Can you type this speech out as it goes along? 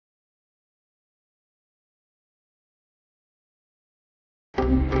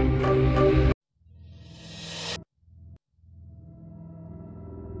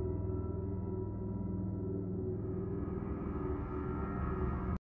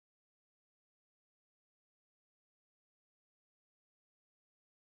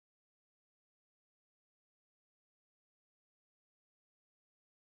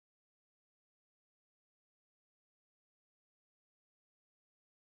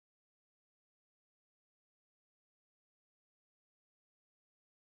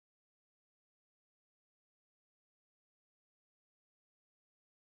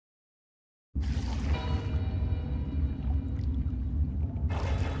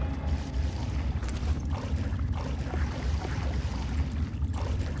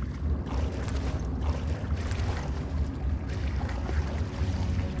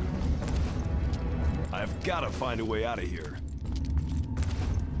I've got to find a way out of here.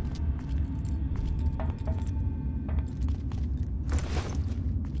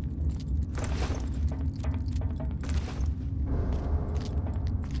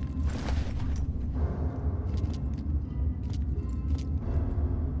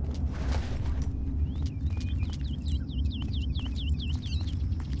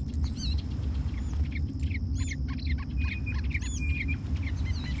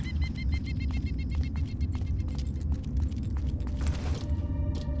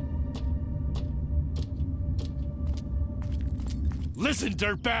 Listen,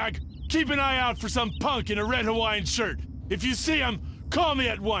 dirtbag! Keep an eye out for some punk in a red Hawaiian shirt. If you see him, call me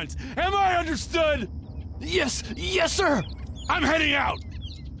at once. Am I understood? Yes, sir! I'm heading out!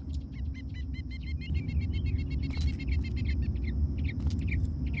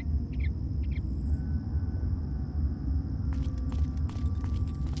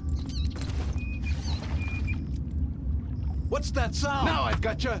 What's that sound? Now I've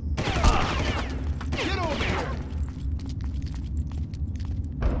got you! Get over here!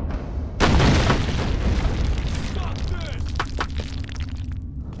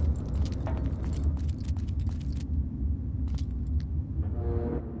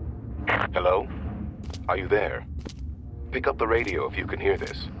 Hello? Are you there? Pick up the radio if you can hear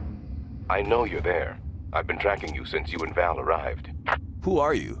this. I know you're there. I've been tracking you since you and Val arrived. Who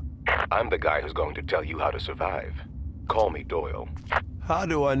are you? I'm the guy who's going to tell you how to survive. Call me Doyle. How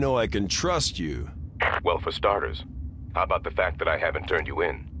do I know I can trust you? Well, for starters, how about the fact that I haven't turned you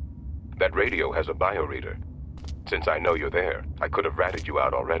in? That radio has a bioreader. Since I know you're there, I could have ratted you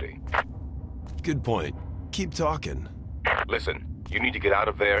out already. Good point. Keep talking. Listen, you need to get out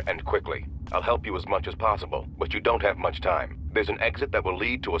of there and quickly. I'll help you as much as possible, but you don't have much time. There's an exit that will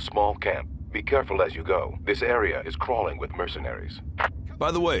lead to a small camp. Be careful as you go. This area is crawling with mercenaries.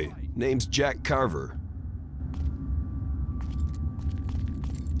 By the way, name's Jack Carver.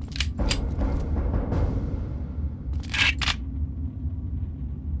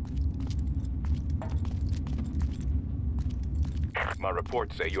 My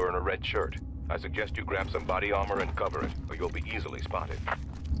reports say you're in a red shirt. I suggest you grab some body armor and cover it, or you'll be easily spotted.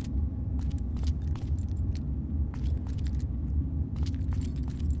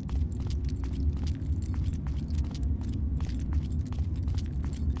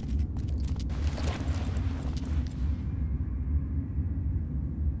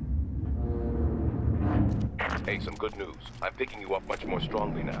 Hey, some good news. I'm picking you up much more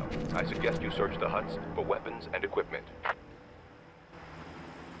strongly now. I suggest you search the huts for weapons and equipment.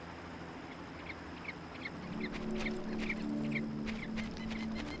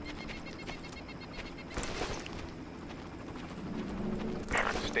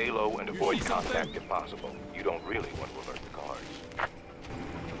 Stay low and avoid contact if possible. You don't really want to alert the guards.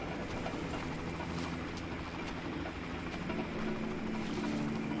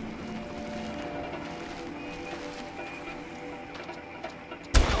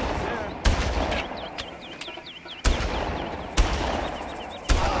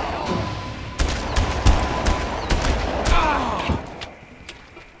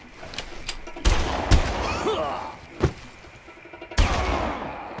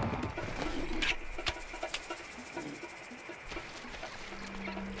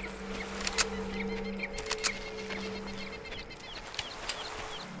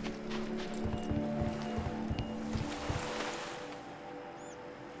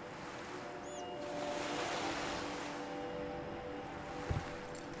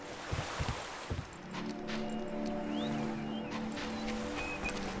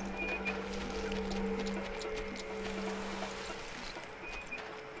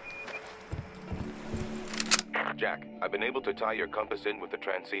 Jack, I've been able to tie your compass in with the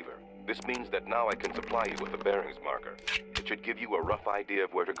transceiver. This means that now I can supply you with a bearings marker. It should give you a rough idea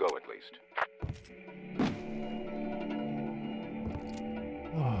of where to go at least.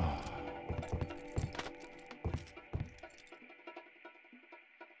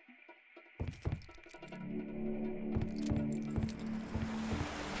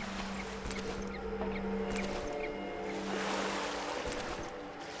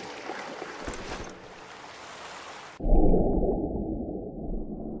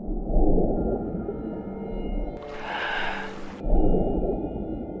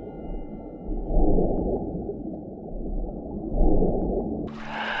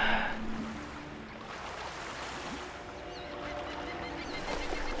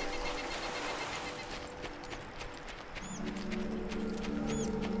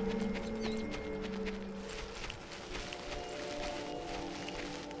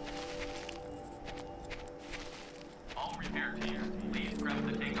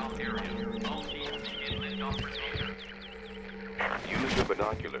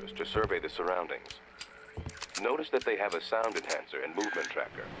 binoculars to survey the surroundings. Notice that they have a sound enhancer and movement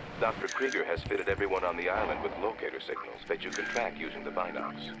tracker. Dr. Krieger has fitted everyone on the island with locator signals that you can track using the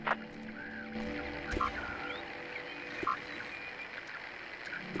binocs.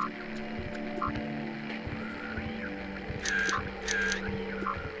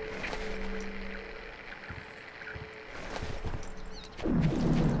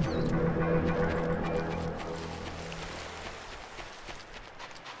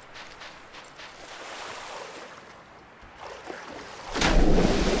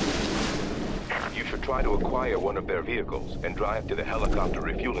 Try to acquire one of their vehicles and drive to the helicopter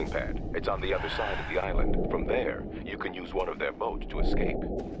refueling pad. It's on the other side of the island. From there, you can use one of their boats to escape.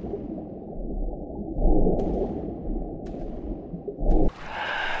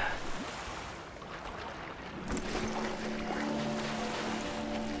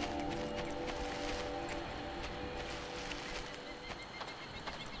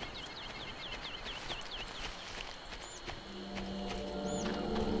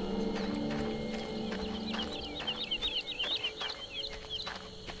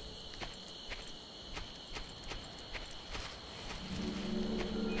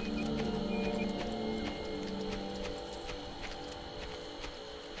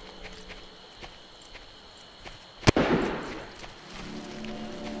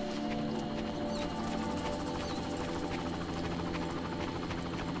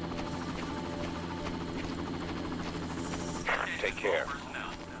 Take care.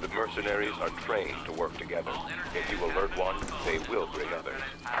 The mercenaries are trained to work together. If you alert one, they will bring others.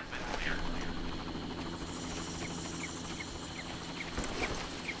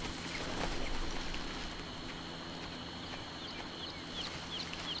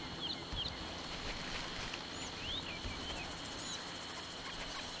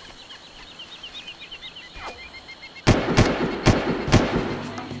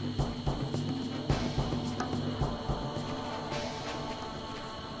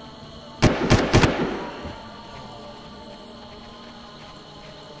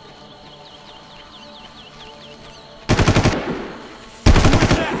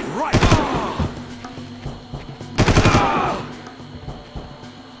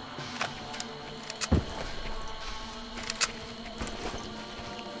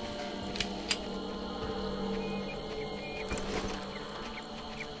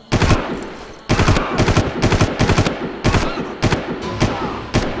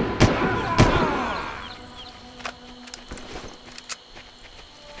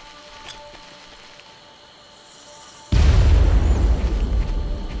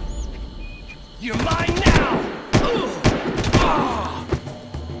 You're mine now!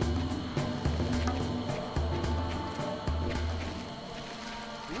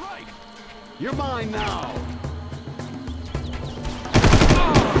 Right! You're mine now!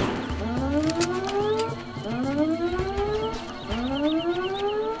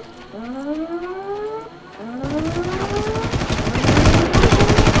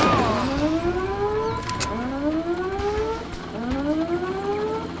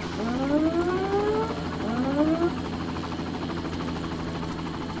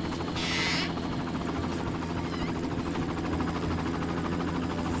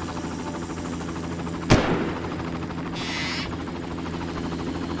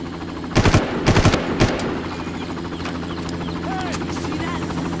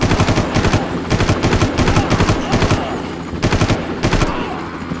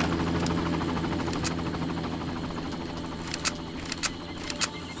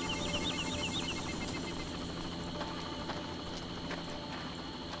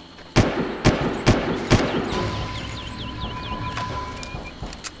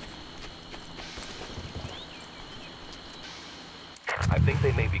 I think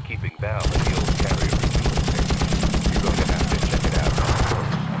they may be keeping Val in the old carrier refueling station. You're going to have to check it out,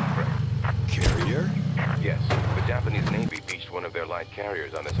 I'm afraid. Carrier? Yes, the Japanese Navy beached one of their light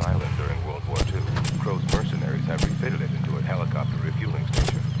carriers on this island during World War II. Crow's mercenaries have refitted it into a helicopter refueling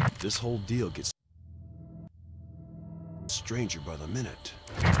station. This whole deal gets stranger by the minute.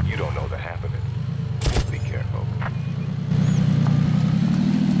 You don't know the half of it. Just be careful.